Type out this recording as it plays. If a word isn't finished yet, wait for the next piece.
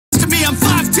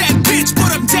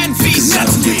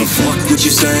give a fuck what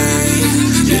you say.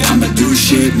 Yeah, I'ma do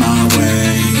shit my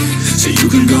way. So you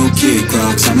can go kick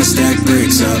rocks, I'ma stack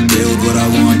bricks up, build what I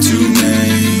want to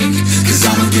make. Cause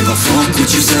I don't give a fuck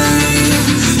what you say.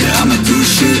 Yeah, I'ma do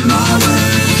shit my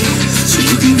way. So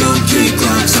you can go kick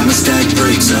rocks, I'ma stack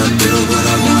bricks up, build what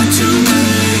I want to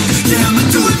make. Yeah, I'ma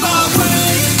do it my way.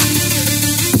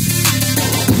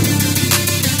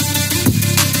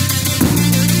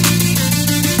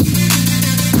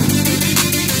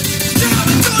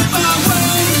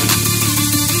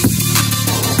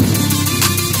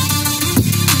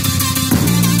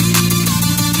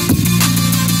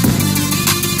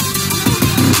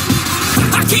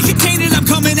 Can't contain it, I'm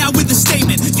coming out with a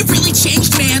statement. You really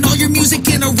changed, man, all your music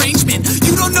and arrangement.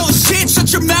 You don't know shit, shut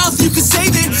your mouth, you can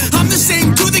save it. I'm the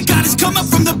same dude that got his come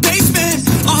up from the basement.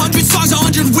 100 songs,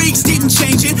 100 weeks, didn't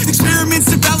change it.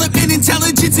 Experiments, development,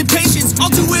 intelligence, and patience.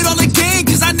 I'll do it all again,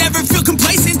 cause I never feel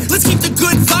complacent. Let's keep the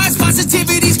good vibes,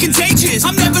 positivity's contagious.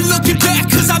 I'm never looking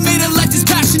back, cause I made a life that's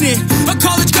passionate. A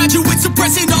college graduate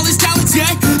suppressing all his talents,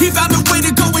 yeah. He found a way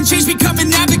to go and change, become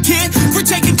an advocate. For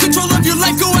taking control of your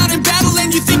life, go out and battle.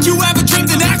 And you think you have a dream,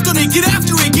 then act on it. Get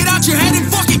after it, get out your head and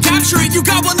fucking capture it. You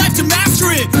got one life to master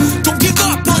it. Don't give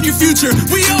up on your future,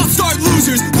 we all start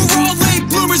losers. We're all late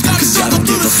bloomers, gotta struggle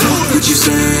through the sewer. What you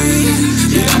say?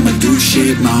 Yeah, I'ma do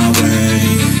shit my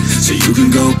way. So you can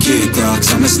go kick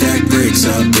rocks, I'ma stack bricks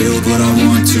up, build what I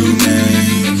want to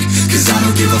make. Cause I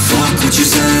don't give a fuck what you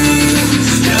say.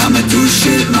 Yeah, I'ma do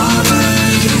shit my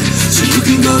way. So you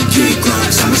can go kick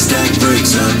rocks, I'ma stack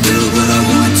bricks up, build what I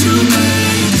want to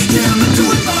make. Yeah, I'ma do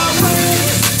it my way.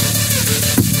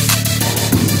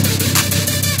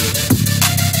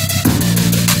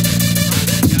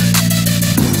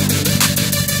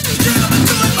 Yeah, I'ma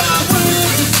do it my way.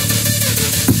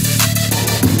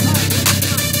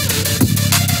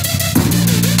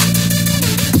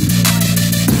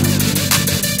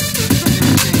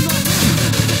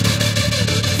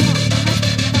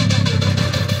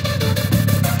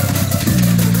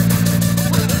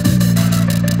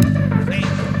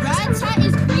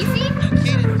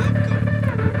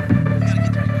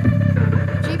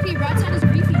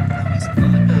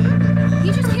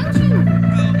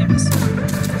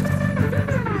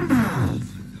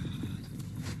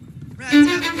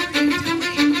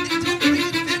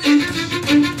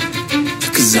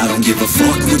 Cause I don't give a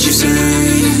fuck what you say.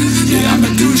 Yeah, I'ma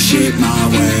do shit my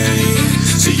way.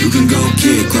 So you can go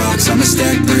kick rocks, I'ma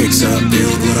stack bricks up,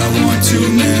 build what I want to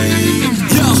make.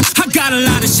 Yo, I got a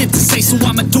lot of shit to say, so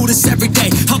I'ma do this every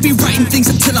day. I'll be writing things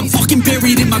until I'm fucking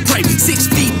buried in my grave. 6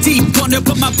 feet deep under,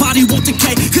 but my body won't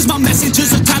decay. Cause my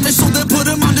messages are timeless, so they'll put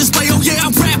them on display. Oh yeah,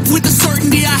 I rap with a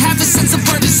certainty, I have a sense of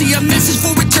urgency. A message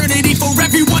for eternity, for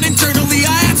everyone internally.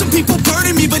 I had some people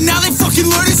burning me, but now they fucking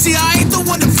learn to see I ain't the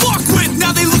one to fuck with.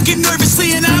 Now they looking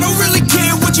nervously, and I don't really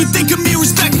care what you think of me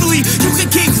respectfully. You can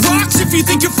kick rocks if you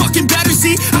think you're fucking better,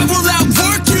 see. I will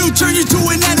outwork you, turn you to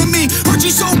an enemy. Hurt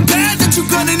you so bad that you're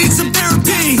gonna need some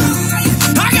therapy.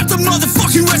 I got the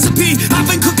motherfucking recipe. I've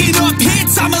been cooking up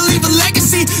hits, I'ma leave a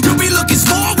legacy. You'll be looking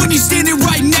small when you're standing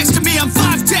right next to me. I'm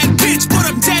 5'10", bitch, but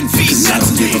I'm 10 feet Cause I next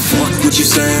don't to give me. a fuck what you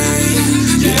say.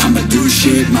 Yeah, I'ma do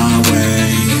shit my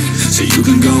way. So you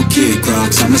can go kick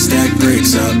rocks, I'ma stack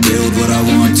bricks up, build what I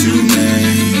want to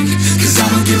make. Cause I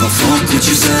don't give a fuck what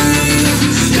you say.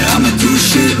 Yeah, I'ma do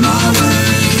shit my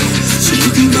way. So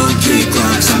you can go kick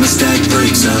rocks, I'ma stack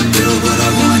bricks up, build what I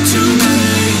want to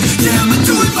make. Yeah, I'ma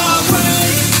do it my way.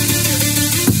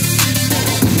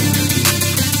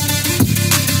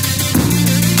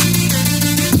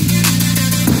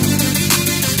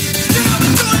 Yeah, I'ma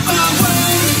do it my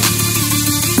way.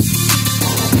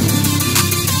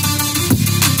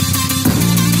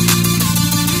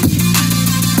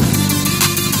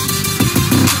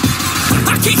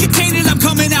 I can't contain it, I'm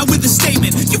coming out with a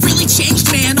statement. You really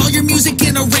changed, man, all your music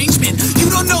and arrangement. You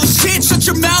don't know shit, shut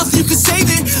your mouth, you can save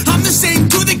it. I'm the same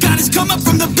dude that got his come up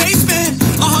from the basement.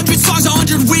 100 songs,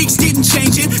 100 weeks, didn't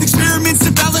change it. Experiments,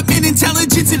 development,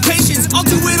 intelligence, and patience. I'll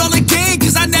do it all again,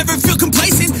 cause I never feel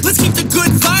complacent. Let's keep the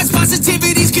good vibes,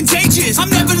 positivity's contagious.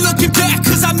 I'm never looking back,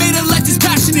 cause I made a life that's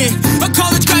passionate. A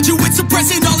college graduate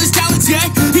suppressing all his talents, yeah.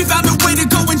 He found a way to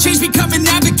go and change, become an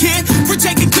advocate. For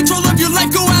taking control of your life,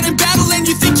 go out and battle. And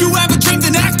you think you have a dream,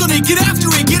 then act on it. Get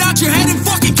after it, get out your head and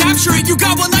fucking capture it. You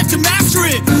got one life to master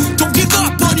it. Don't give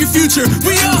up on your future,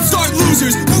 we all start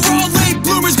losers. We're all late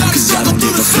bloomers, gotta struggle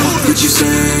through the sewer. What you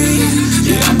say?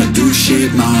 Yeah, I'ma do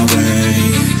shit my way.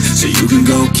 So you can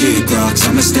go kick rocks,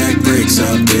 I'ma stack bricks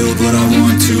up, build what I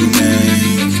want to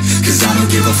make. Cause I don't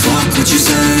give a fuck what you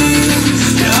say.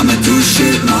 Yeah, I'ma do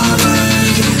shit my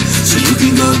way. So you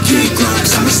can go kick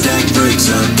rocks, I'ma stack bricks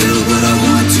up, build what I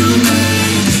want to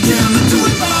make. Yeah, I'ma do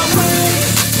it my way.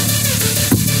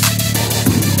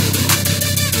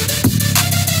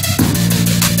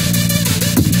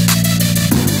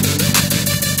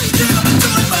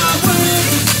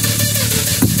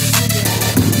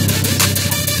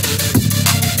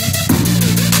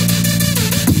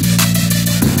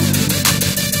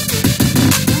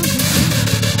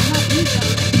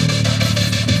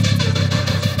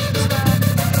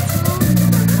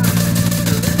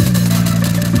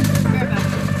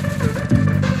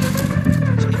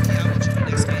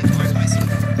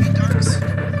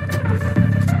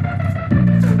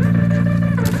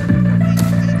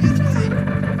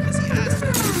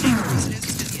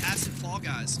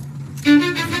 guys.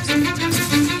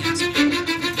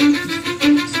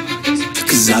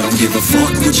 Cause I don't give a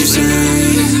fuck what you say.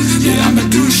 Yeah, I'ma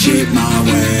do shit my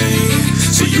way.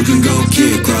 So you can go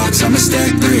kick rocks, I'ma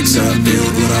stack bricks up,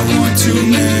 build what I want to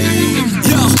make.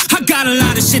 Yo, I got a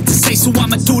lot of shit to say, so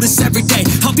I'ma do this every day.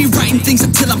 I'll be writing things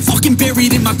until I'm fucking